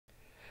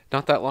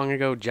Not that long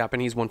ago,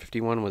 Japanese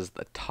 151 was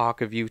the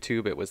talk of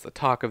YouTube. It was the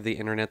talk of the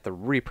internet. The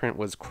reprint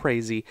was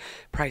crazy.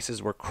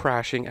 Prices were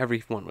crashing.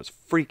 Everyone was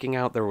freaking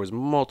out. There was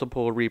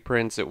multiple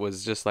reprints. It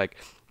was just like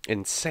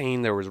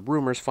insane. There was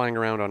rumors flying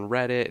around on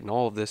Reddit and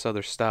all of this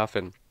other stuff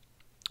and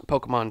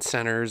Pokemon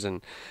centers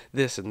and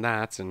this and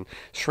that and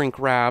shrink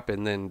wrap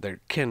and then they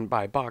can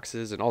buy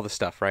boxes and all this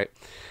stuff, right?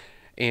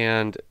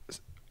 And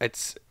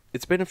it's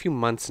been a few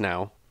months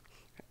now,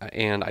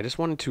 and I just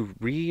wanted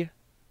to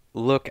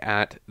look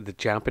at the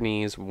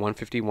Japanese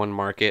 151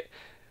 market.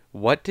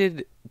 What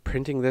did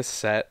printing this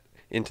set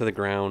into the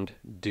ground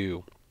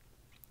do?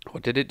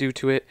 What did it do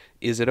to it?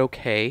 Is it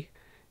okay?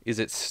 Is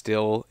it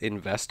still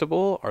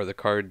investable?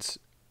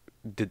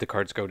 Did the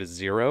cards go to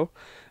zero?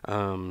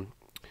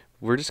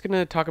 We're just going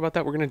to talk about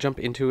that. We're going to jump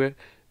into it.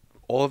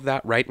 All of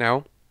that right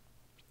now.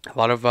 A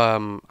lot of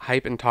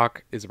hype and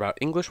talk is about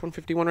English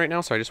 151 right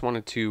now, so I just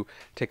wanted to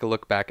take a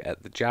look back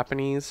at the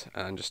Japanese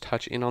and just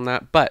touch in on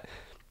that. But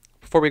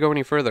before we go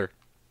any further,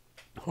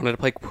 I wanted to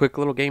play a quick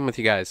little game with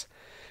you guys.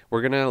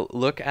 We're going to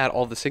look at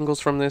all the singles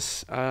from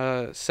this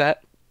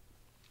set,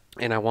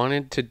 and I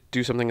wanted to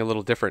do something a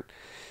little different.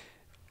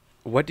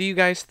 What do you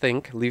guys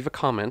think? Leave a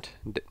comment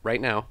right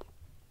now.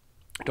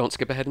 Don't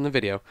skip ahead in the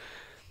video.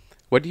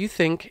 What do you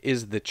think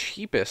is the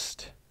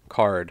cheapest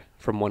card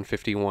from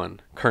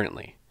 151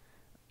 currently?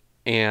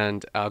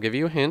 And I'll give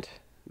you a hint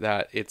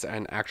that it's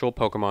an actual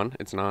Pokemon.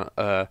 It's not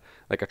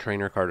like a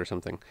trainer card or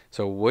something.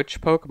 So which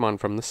Pokemon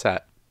from the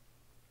set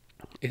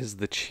is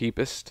the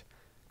cheapest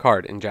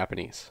card in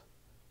Japanese?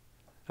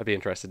 I'd be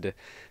interested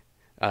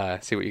to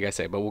see what you guys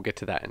say, but we'll get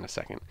to that in a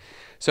second.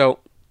 So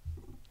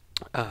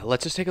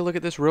let's just take a look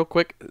at this real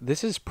quick.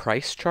 This is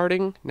price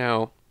charting.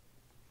 Now,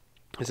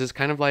 this is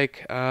kind of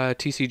like a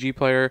TCG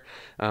Player.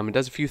 It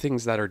does a few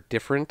things that are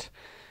different.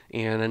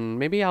 And then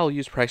maybe I'll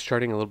use price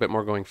charting a little bit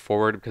more going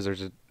forward because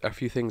there's a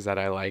few things that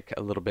I like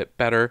a little bit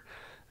better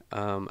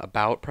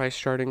about price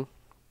charting.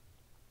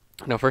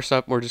 Now, first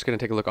up, we're just going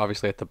to take a look,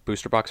 obviously, at the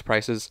booster box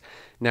prices.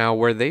 Now,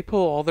 where they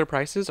pull all their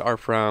prices are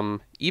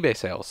from eBay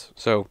sales.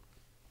 So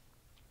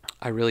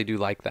I really do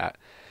like that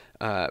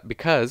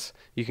because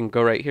you can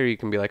go right here. You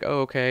can be like,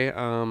 oh, okay,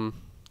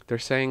 they're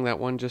saying that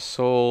one just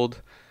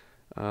sold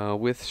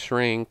with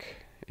shrink,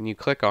 and you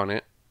click on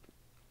it,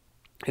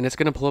 and it's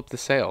going to pull up the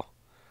sale.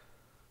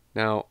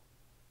 Now,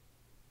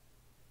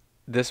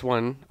 this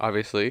one,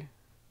 obviously,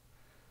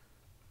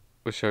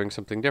 was showing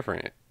something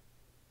different.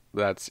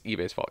 That's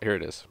eBay's fault. Here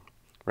it is,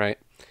 right?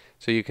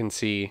 So you can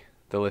see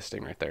the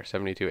listing right there,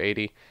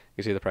 $72.80.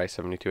 You see the price,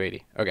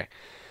 $72.80. Okay,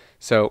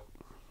 so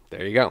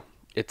there you go.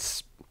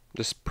 It's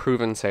just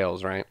proven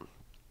sales, right?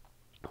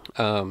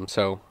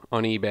 So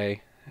on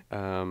eBay,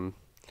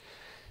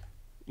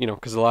 you know,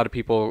 because a lot of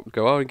people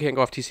go, oh, you can't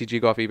go off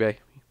TCG, go off eBay.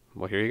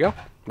 Well, here you go,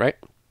 right?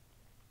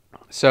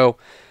 So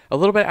a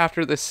little bit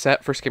after this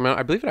set first came out,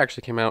 I believe it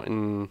actually came out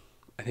in,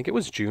 I think it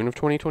was June of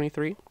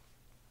 2023.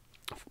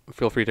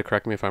 Feel free to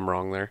correct me if I'm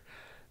wrong there.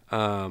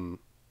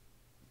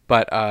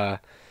 But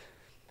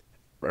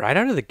right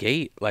out of the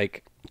gate,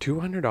 like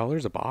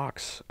 $200 a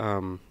box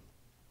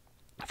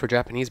for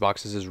Japanese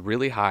boxes is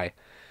really high.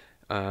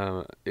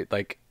 It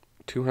like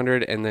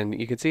 200, and then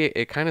you can see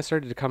it kind of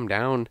started to come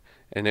down,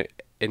 and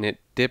it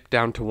dipped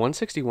down to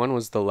 161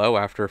 was the low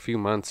after a few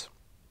months,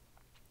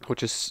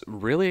 which is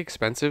really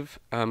expensive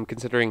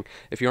considering,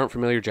 if you aren't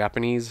familiar,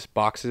 Japanese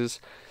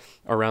boxes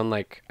around,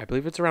 like, I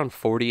believe it's around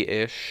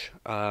 40-ish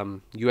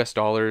US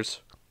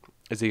dollars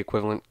is the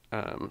equivalent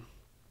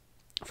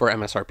for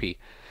MSRP.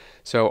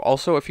 So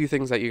also a few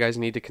things that you guys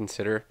need to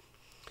consider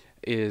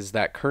is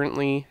that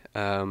currently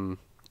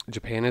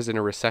Japan is in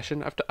a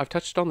recession. I've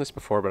touched on this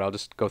before, but I'll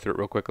just go through it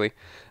real quickly.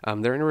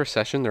 They're in a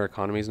recession. Their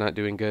economy is not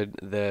doing good.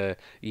 The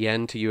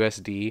yen to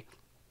USD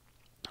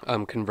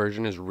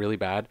conversion is really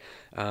bad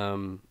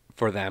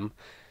for them.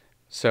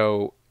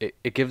 So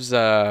it gives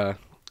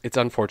it's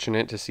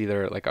unfortunate to see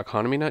their like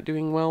economy not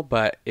doing well,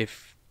 but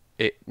if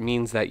it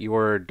means that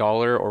your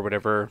dollar or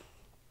whatever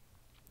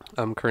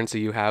currency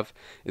you have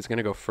is going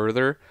to go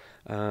further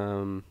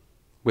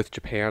with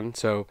Japan.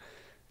 So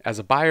as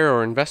a buyer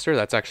or investor,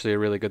 that's actually a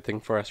really good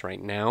thing for us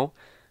right now.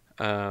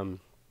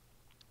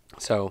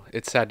 So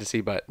it's sad to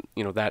see, but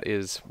you know, that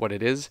is what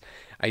it is.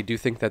 I do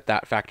think that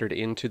factored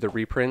into the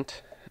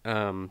reprint,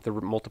 the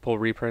multiple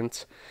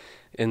reprints,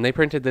 and they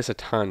printed this a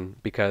ton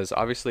because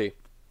obviously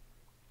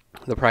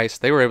the price,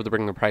 they were able to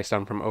bring the price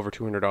down from over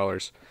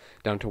 $200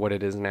 down to what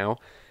it is now.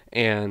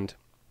 And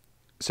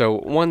so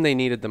one, they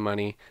needed the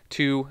money.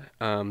 Two,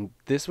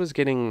 this was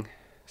getting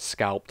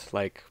scalped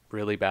like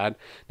really bad.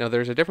 Now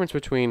there's a difference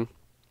between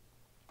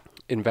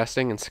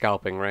investing and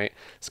scalping, right?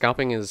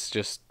 Scalping is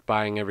just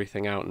buying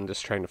everything out and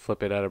just trying to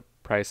flip it at a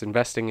price.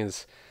 Investing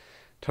is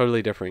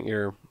totally different.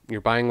 You're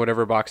buying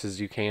whatever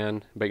boxes you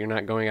can, but you're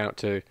not going out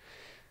to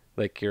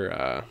like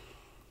your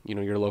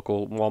your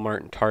local Walmart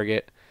and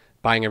Target,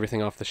 buying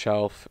everything off the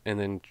shelf and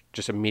then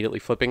just immediately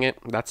flipping it.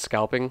 That's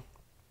scalping.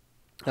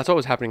 That's what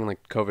was happening in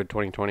like COVID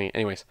 2020.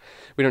 Anyways,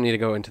 we don't need to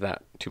go into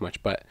that too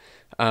much, but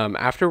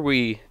after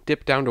we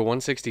dipped down to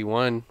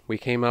 161, we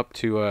came up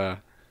to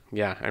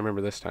yeah, I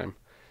remember this time.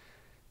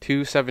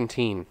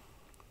 217.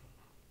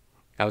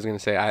 I was gonna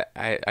say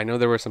I know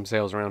there were some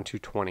sales around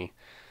 220,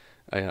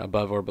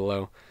 above or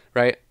below,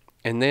 right?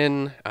 And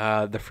then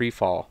the free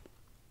fall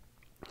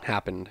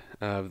happened.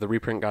 The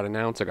reprint got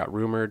announced. It got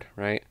rumored,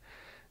 right?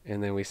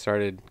 And then we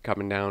started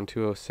coming down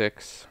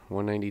 206,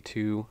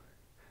 192.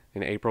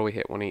 In April, we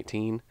hit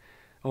 118.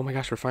 Oh my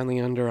gosh, we're finally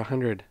under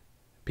 100.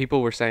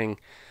 People were saying,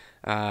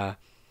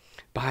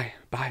 buy.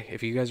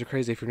 If you guys are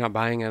crazy, if you're not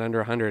buying at under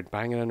 100,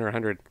 buying it under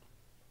 100.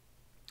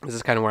 This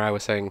is kind of where I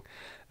was saying,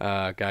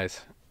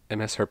 guys,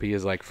 MSRP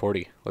is like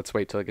 40. Let's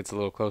wait till it gets a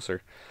little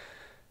closer.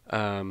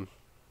 Um,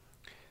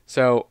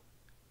 so,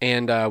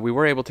 and we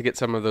were able to get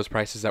some of those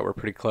prices that were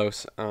pretty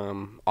close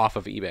off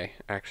of eBay,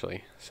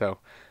 actually. So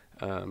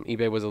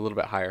eBay was a little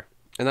bit higher.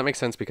 And that makes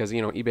sense because,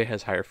 eBay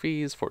has higher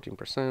fees,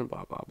 14%,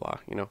 blah, blah, blah.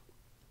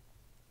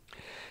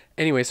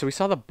 Anyway, so we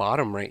saw the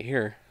bottom right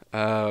here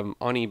on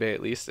eBay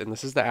at least. And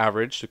this is the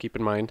average, so keep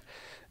in mind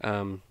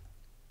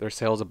there's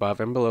sales above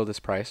and below this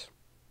price.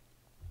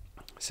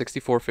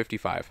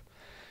 64.55.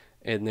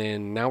 And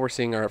then now we're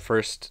seeing our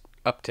first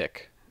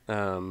uptick,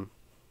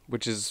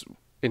 which is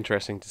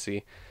interesting to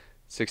see.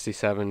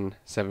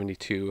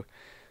 67.72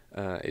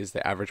 is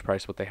the average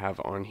price what they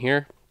have on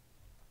here.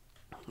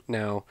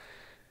 Now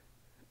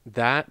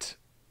that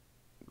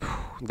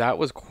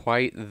was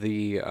quite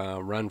the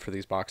run for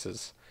these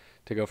boxes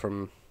to go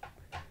from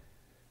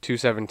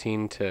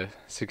 217 to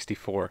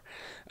 64.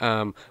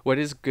 What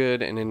is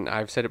good, and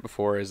I've said it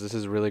before, is this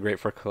is really great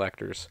for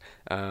collectors.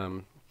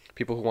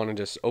 People who want to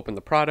just open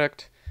the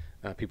product,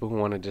 people who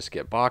want to just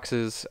get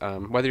boxes,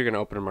 whether you're going to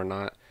open them or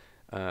not.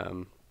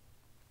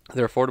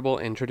 They're affordable,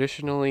 and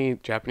traditionally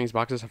Japanese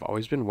boxes have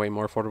always been way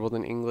more affordable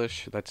than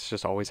English. That's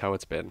just always how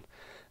it's been.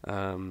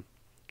 It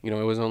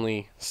was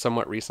only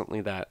somewhat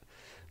recently that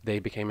they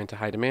became into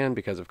high demand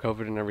because of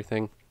COVID and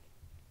everything,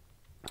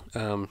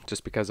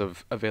 just because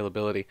of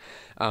availability.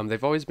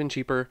 They've always been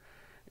cheaper,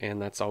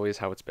 and that's always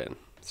how it's been.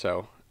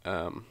 So,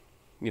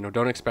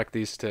 don't expect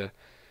these to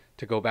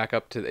go back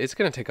up to. It's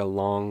going to take a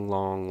long,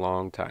 long,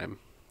 long time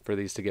for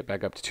these to get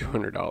back up to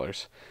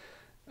 $200.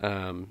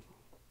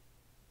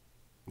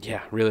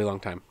 Yeah, really long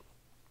time.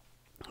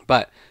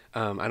 But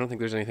I don't think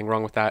there's anything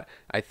wrong with that.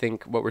 I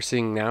think what we're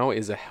seeing now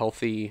is a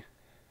healthy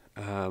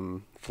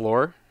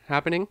floor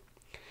happening.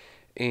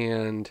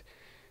 And,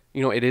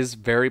 it is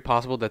very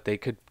possible that they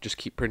could just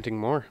keep printing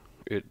more.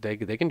 They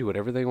can do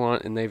whatever they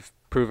want, and they've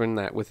proven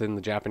that within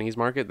the Japanese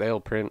market,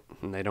 they'll print,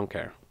 and they don't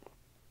care.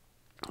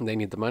 They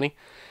need the money.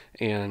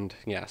 And,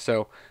 yeah,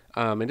 so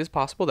it is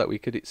possible that we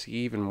could see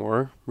even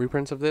more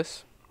reprints of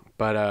this.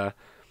 But it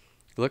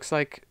looks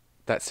like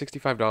that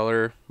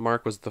 $65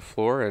 mark was the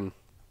floor, and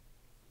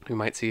we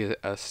might see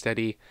a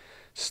steady,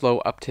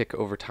 slow uptick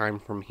over time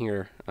from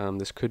here.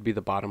 This could be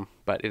the bottom,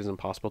 but it is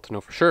impossible to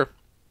know for sure.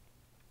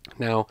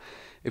 Now,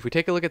 if we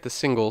take a look at the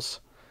singles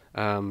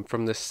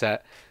from this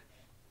set,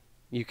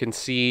 you can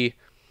see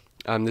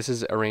this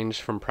is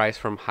arranged from price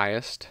from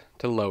highest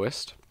to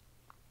lowest,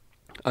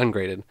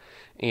 ungraded.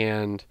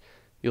 And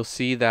you'll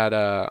see that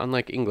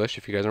unlike English,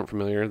 if you guys aren't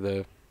familiar,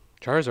 the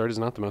Charizard is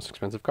not the most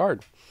expensive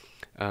card.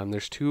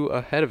 There's two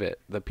ahead of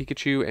it, the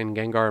Pikachu and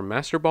Gengar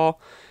Master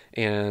Ball,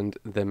 and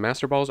the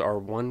Master Balls are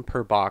one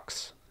per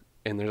box,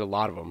 and there's a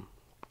lot of them.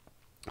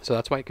 So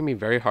that's why it can be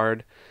very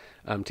hard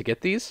to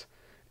get these,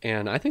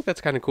 and I think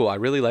that's kind of cool. I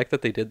really like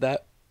that they did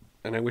that,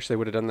 and I wish they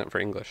would have done that for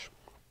English.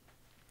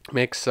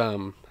 Makes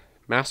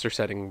master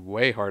setting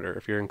way harder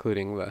if you're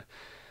including the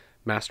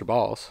Master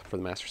Balls for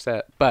the Master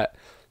Set, but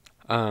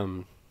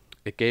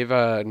it gave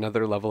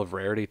another level of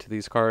rarity to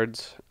these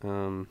cards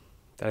that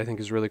I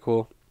think is really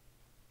cool.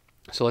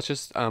 So let's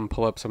just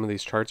pull up some of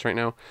these charts right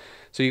now.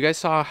 So you guys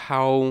saw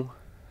how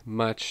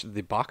much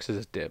the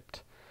boxes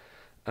dipped.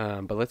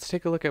 But let's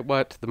take a look at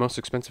what the most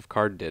expensive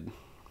card did.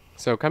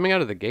 So coming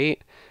out of the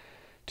gate,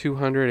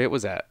 200, it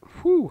was at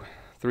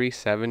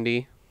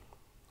 370,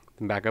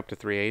 then back up to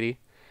 380.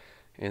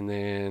 And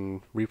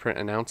then reprint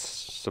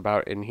announced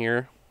about in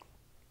here,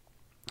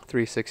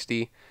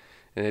 360.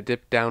 And it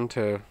dipped down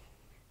to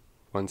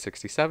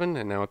 167,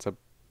 and now it's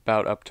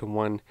about up to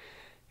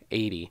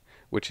 180,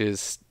 which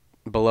is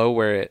below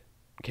where it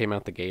came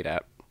out the gate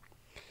at.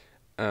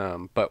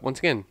 But once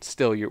again,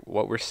 still,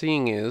 what we're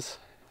seeing is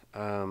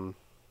a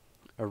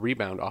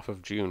rebound off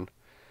of June.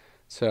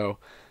 So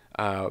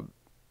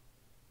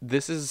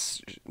this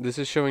is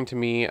showing to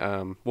me,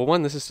 well,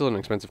 one, this is still an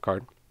expensive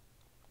card.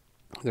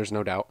 There's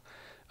no doubt.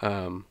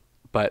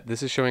 But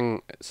this is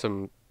showing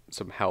some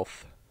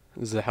health.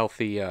 This is a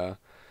healthy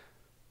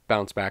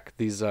bounce back.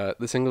 These the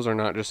singles are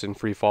not just in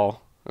free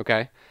fall.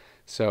 Okay,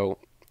 so.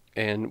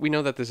 And we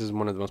know that this is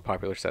one of the most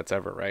popular sets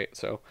ever, right?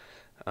 So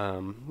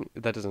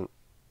that's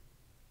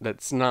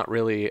not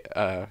really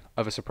of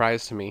a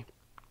surprise to me.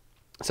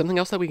 Something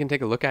else that we can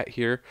take a look at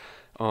here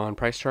on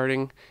price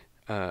charting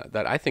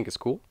that I think is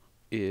cool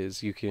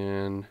is you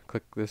can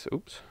click this.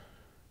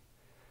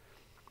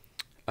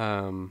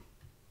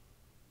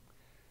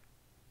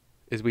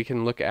 Is we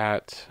can look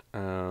at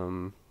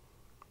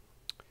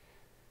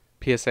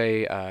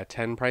PSA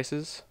 10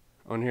 prices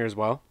on here as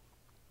well.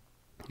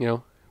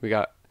 We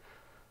got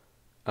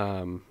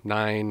 9,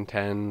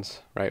 10s,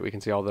 right? We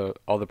can see all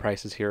the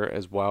prices here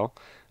as well.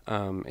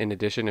 In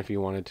addition, if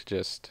you wanted to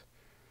just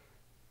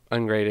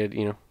ungraded,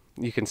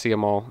 you can see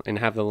them all and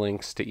have the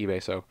links to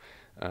eBay. So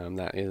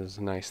that is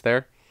nice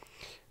there.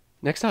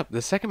 Next up,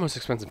 the second most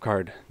expensive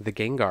card, the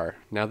Gengar.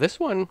 Now this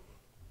one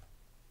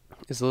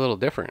is a little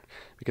different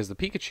because the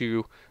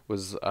Pikachu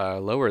was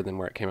lower than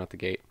where it came out the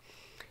gate.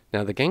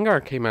 Now the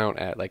Gengar came out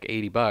at like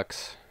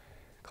 $80,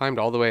 climbed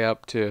all the way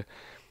up to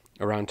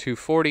around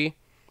 240,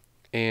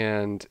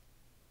 and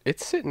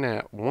it's sitting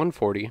at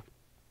 140,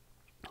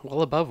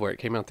 well above where it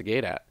came out the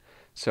gate at.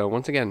 So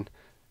once again,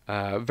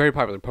 very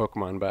popular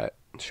Pokemon, but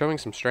showing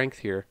some strength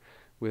here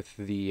with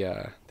the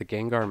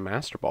Gengar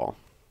Master Ball.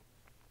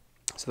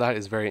 So that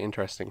is very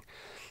interesting.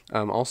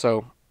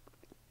 Also,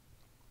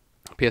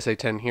 PSA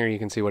 10 here, you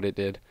can see what it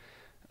did.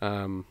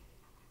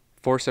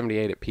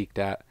 478 it peaked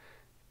at,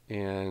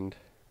 and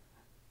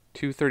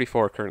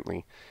 234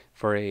 currently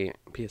for a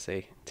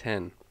PSA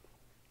 10.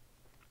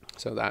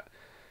 So that,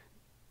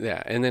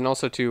 yeah, and then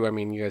also too, I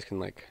mean, you guys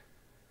can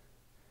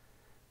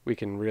we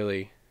can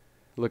really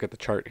look at the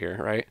chart here,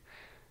 right?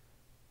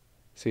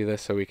 See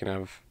this? So we can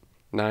have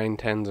 9,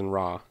 10s, and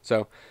raw.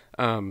 So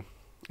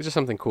it's just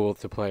something cool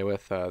to play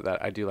with that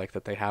I do like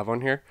that they have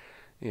on here.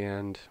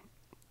 And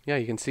yeah,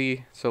 you can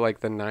see, so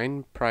like the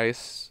 9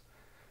 price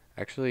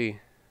actually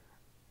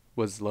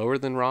was lower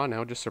than raw,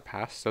 now just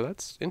surpassed. So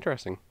that's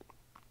interesting.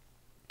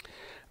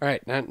 All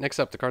right, now next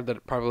up, the card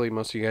that probably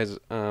most of you guys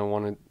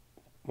want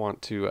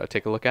to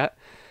take a look at.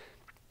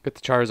 Get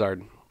the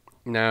Charizard.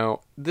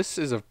 Now, this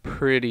is a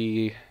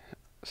pretty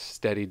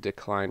steady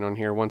decline on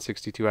here.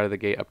 162 out of the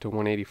gate up to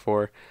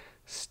 184.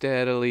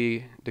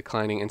 Steadily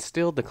declining and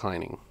still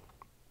declining.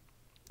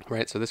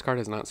 Right, so this card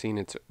has not seen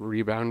its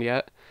rebound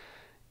yet.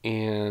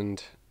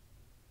 And,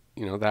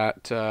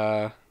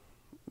 that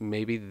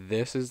maybe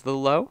this is the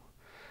low.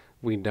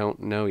 We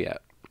don't know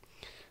yet.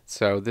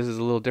 So this is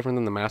a little different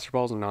than the Master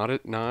Balls.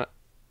 Not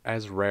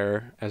as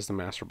rare as the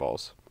Master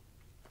Balls,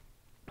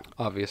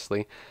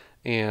 obviously.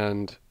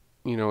 And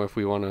if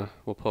we want to,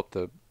 we'll pull up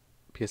the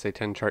PSA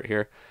 10 chart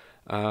here.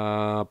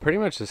 Pretty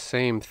much the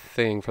same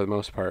thing for the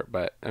most part,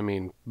 but I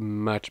mean,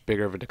 much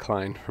bigger of a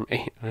decline from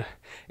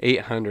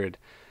 800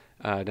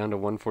 down to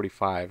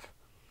 145.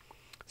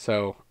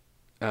 So,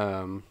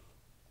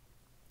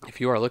 if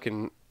you are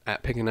looking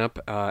at picking up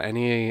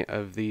any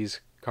of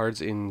these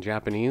cards in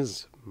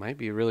Japanese, might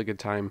be a really good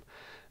time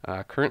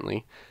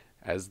currently,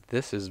 as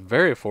this is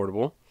very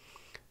affordable,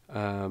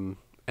 and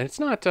it's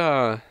not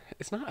a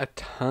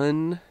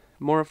ton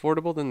more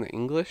affordable than the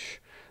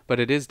English, but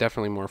it is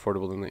definitely more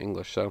affordable than the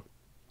English. So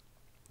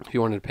if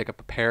you wanted to pick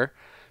up a pair,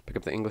 pick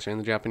up the English and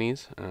the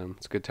Japanese,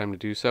 it's a good time to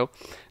do so.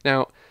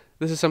 Now,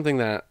 this is something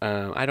that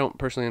I don't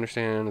personally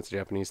understand. It's a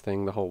Japanese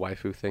thing, the whole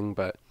waifu thing,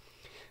 but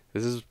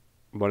this is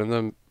one of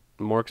the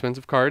more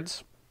expensive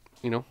cards.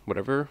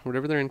 Whatever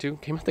they're into.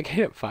 Came out the gate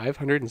at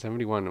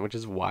 571, which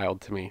is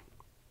wild to me.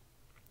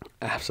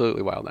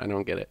 Absolutely wild. I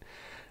don't get it.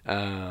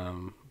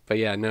 But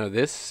yeah, no,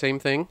 this same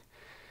thing.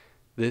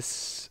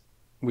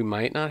 We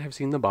might not have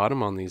seen the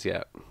bottom on these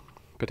yet,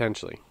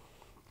 potentially,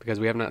 because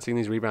we have not seen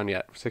these rebound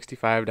yet.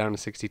 65 down to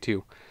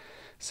 62.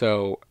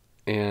 So,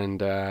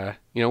 and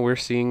we're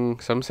seeing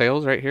some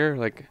sales right here.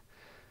 Like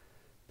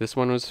this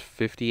one was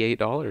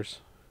 $58.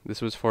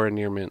 This was for a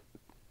near mint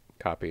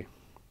copy.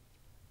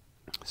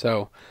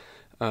 So,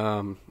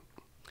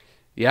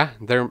 yeah,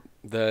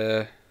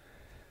 the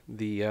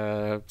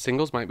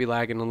singles might be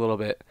lagging a little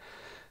bit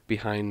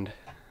behind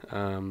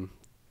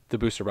the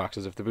booster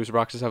boxes. If the booster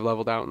boxes have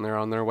leveled out and they're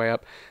on their way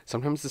up,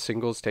 sometimes the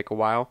singles take a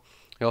while.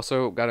 You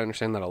also got to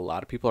understand that a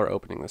lot of people are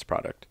opening this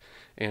product,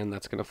 and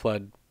that's going to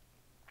flood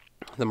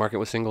the market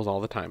with singles all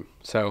the time.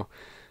 So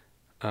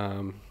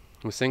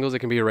with singles, it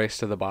can be a race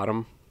to the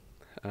bottom.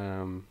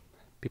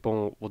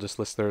 People will just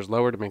list theirs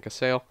lower to make a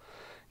sale.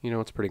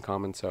 It's pretty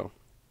common. So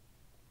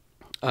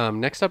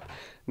next up,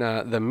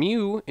 now the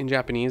Mew in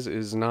Japanese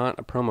is not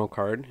a promo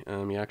card.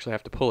 You actually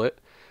have to pull it,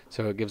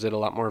 so it gives it a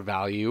lot more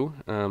value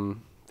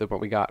than what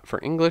we got for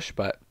English.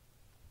 But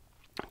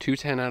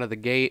 210 out of the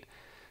gate,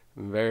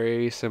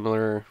 very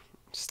similar,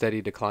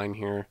 steady decline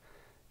here,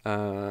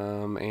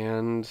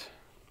 and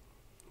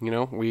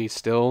we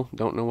still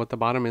don't know what the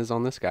bottom is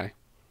on this guy.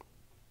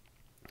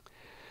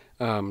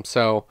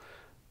 So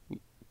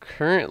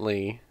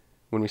currently,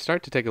 when we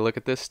start to take a look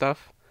at this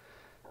stuff,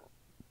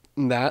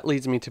 that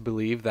leads me to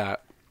believe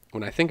that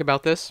when I think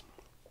about this,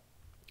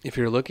 if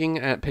you're looking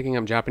at picking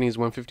up Japanese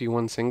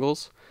 151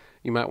 singles,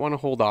 you might want to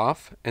hold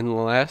off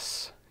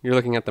unless you're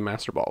looking at the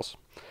Master Balls,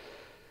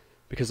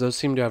 because those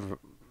seem to have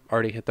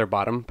already hit their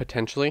bottom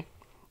potentially,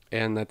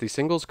 and that these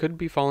singles could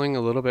be falling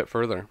a little bit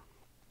further.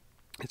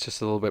 It's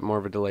just a little bit more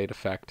of a delayed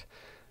effect.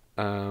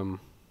 But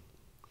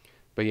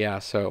yeah,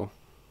 so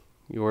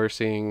you're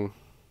seeing,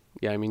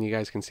 yeah, I mean, you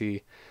guys can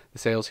see the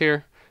sales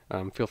here.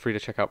 Feel free to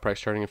check out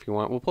price charting if you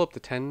want. We'll pull up the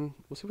 10.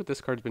 We'll see what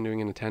this card's been doing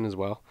in the 10 as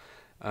well.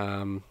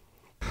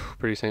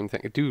 Pretty same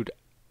thing. Dude,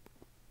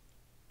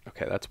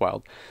 okay, that's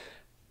wild.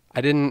 I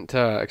didn't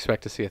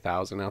expect to see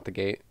 1,000 out the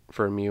gate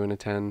for a Mew and a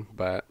 10,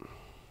 but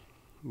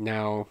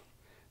now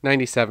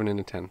 97 and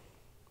a 10.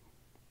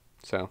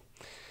 So,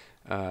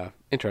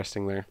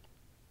 interesting there.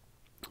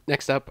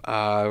 Next up,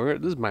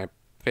 this is my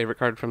favorite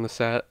card from the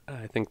set.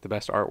 I think the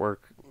best artwork,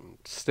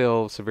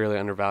 still severely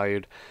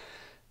undervalued,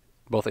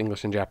 both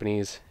English and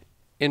Japanese,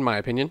 in my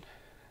opinion.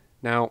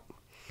 Now,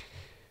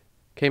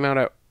 came out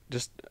at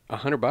just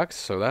 $100,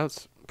 so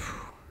that's...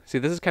 See,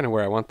 this is kind of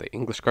where I want the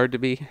English card to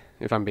be,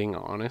 if I'm being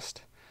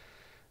honest.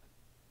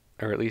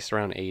 Or at least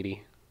around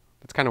 80.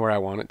 That's kind of where I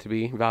want it to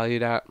be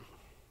valued at,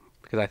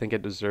 because I think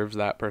it deserves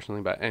that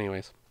personally. But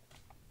anyways,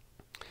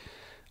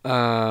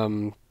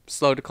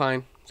 slow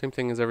decline, same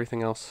thing as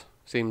everything else,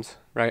 seems,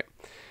 right?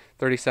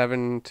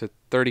 37 to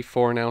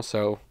 34 now.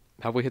 So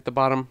have we hit the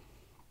bottom?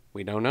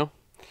 We don't know.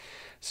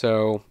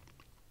 So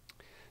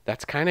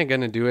that's kind of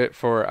going to do it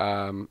for,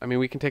 I mean,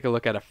 we can take a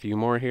look at a few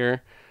more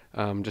here,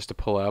 just to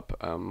pull up.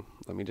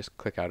 Let me just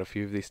click out a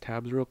few of these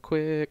tabs real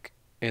quick,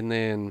 and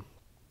then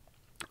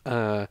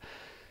we'll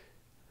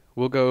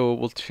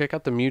check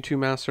out the Mewtwo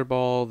Master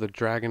Ball, the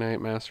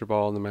Dragonite Master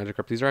Ball, and the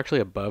Magikarp. These are actually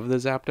above the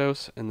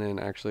Zapdos. And then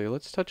actually,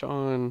 let's touch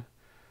on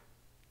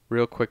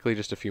real quickly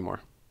just a few more.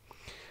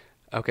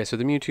 Okay, so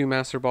the Mewtwo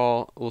Master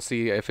Ball, we'll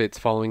see if it's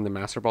following the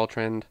Master Ball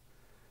trend.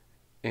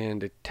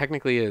 And it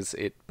technically is.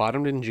 It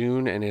bottomed in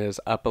June and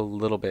is up a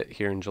little bit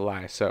here in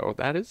July. So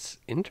that is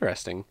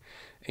interesting.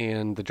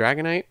 And the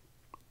Dragonite,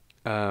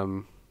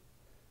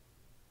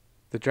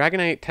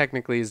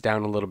 technically is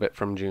down a little bit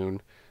from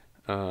June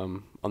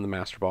on the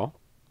Master Ball.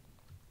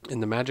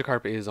 And the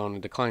Magikarp is on a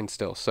decline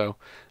still. So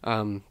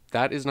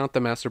that is not the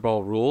Master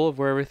Ball rule of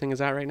where everything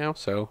is at right now.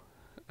 So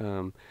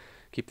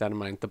keep that in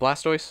mind. The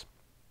Blastoise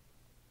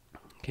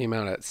came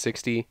out at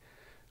 60.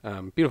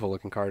 Beautiful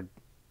looking card.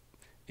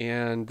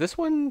 And this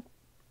one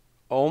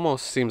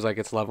almost seems like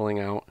it's leveling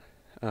out.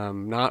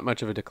 Not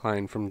much of a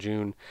decline from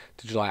June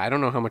to July. I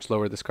don't know how much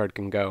lower this card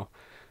can go.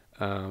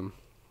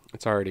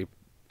 It's already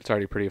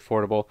pretty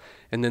affordable.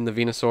 And then the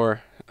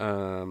Venusaur,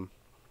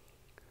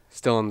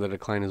 still on the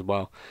decline as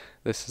well.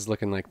 This is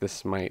looking like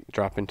this might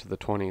drop into the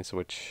 20s,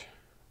 which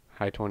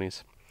high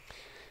 20s.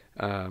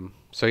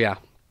 So yeah.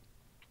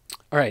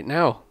 All right,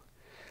 now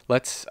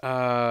let's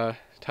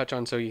touch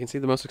on. So you can see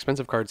the most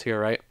expensive cards here,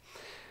 right?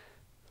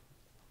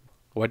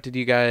 What did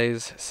you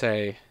guys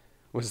say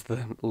was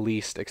the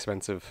least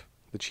expensive,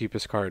 the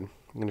cheapest card? I'm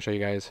going to show you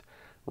guys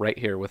right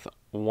here with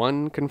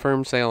one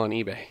confirmed sale on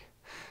eBay.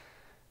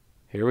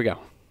 Here we go.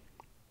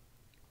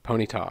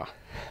 Ponyta,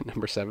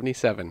 number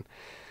 77.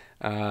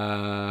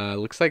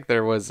 Looks like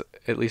there was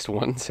at least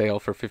one sale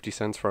for 50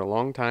 cents for a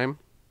long time.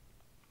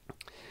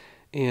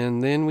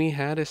 And then we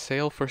had a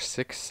sale for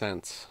 6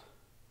 cents.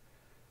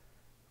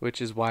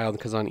 Which is wild,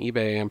 because on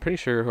eBay, I'm pretty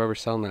sure whoever's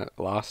selling that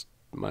lost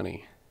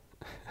money.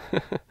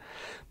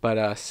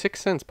 But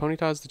 6 cents,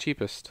 Ponyta is the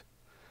cheapest.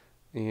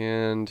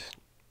 And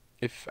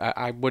if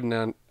I would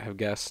not have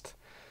guessed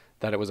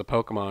that it was a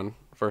Pokemon,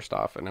 first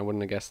off, and I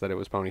wouldn't have guessed that it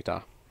was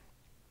Ponyta.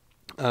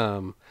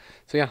 So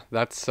yeah,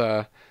 that's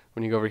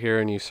when you go over here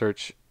and you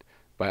search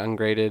by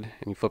ungraded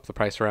and you flip the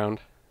price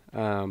around.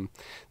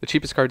 The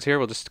cheapest cards here,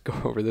 we'll just go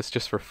over this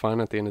just for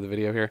fun at the end of the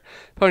video here.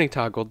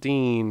 Ponyta,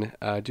 Goldeen,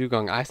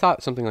 Dugong. I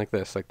thought something like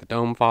this, like the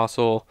Dome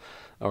Fossil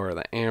or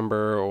the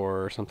Amber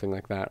or something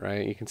like that,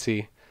 right? You can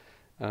see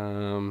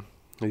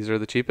these are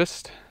the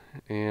cheapest,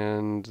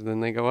 and then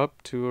they go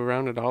up to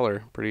around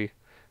 $1 pretty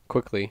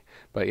quickly.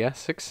 But yeah,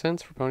 6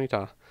 cents for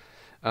Ponyta.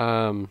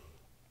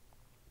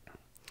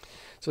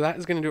 So that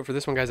is going to do it for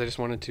this one, guys. I just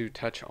wanted to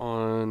touch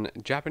on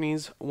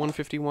Japanese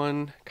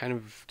 151, kind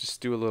of just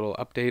do a little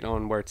update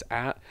on where it's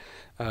at,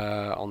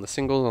 on the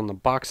singles, on the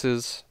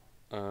boxes.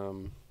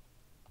 I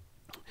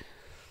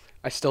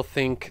still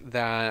think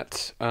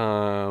that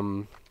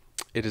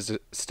it is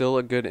still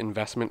a good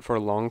investment for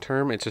long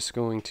term. It's just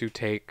going to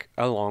take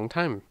a long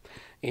time.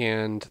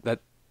 And that,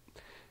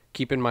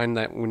 keep in mind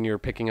that when you're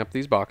picking up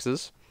these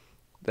boxes,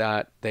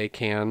 that they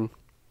can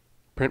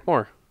print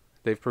more.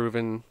 They've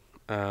proven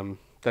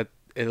that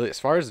as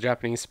far as the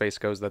Japanese space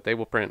goes, that they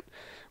will print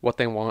what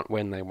they want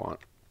when they want.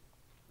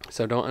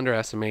 So don't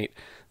underestimate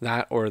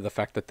that, or the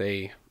fact that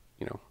they,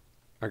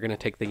 are going to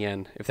take the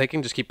yen. If they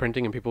can just keep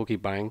printing and people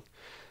keep buying,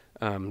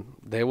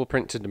 they will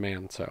print to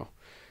demand. So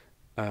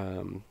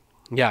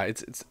yeah,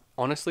 it's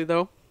honestly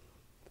though,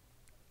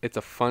 it's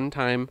a fun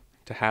time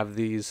to have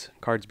these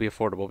cards be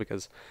affordable,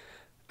 because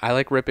I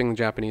like ripping the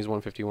Japanese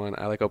 151.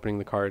 I like opening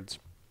the cards.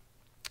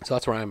 So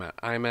that's where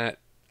I'm at.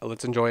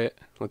 Let's enjoy it.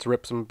 Let's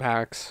rip some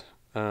packs.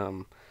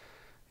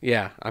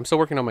 Yeah, I'm still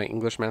working on my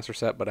English master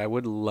set, but I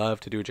would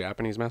love to do a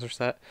Japanese master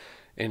set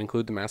and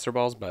include the master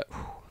balls, but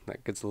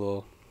that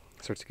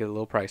starts to get a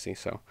little pricey.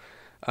 So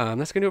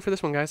that's gonna do it for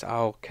this one, guys.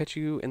 I'll catch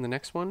you in the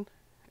next one,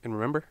 and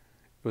remember,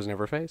 it was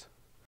never a phase.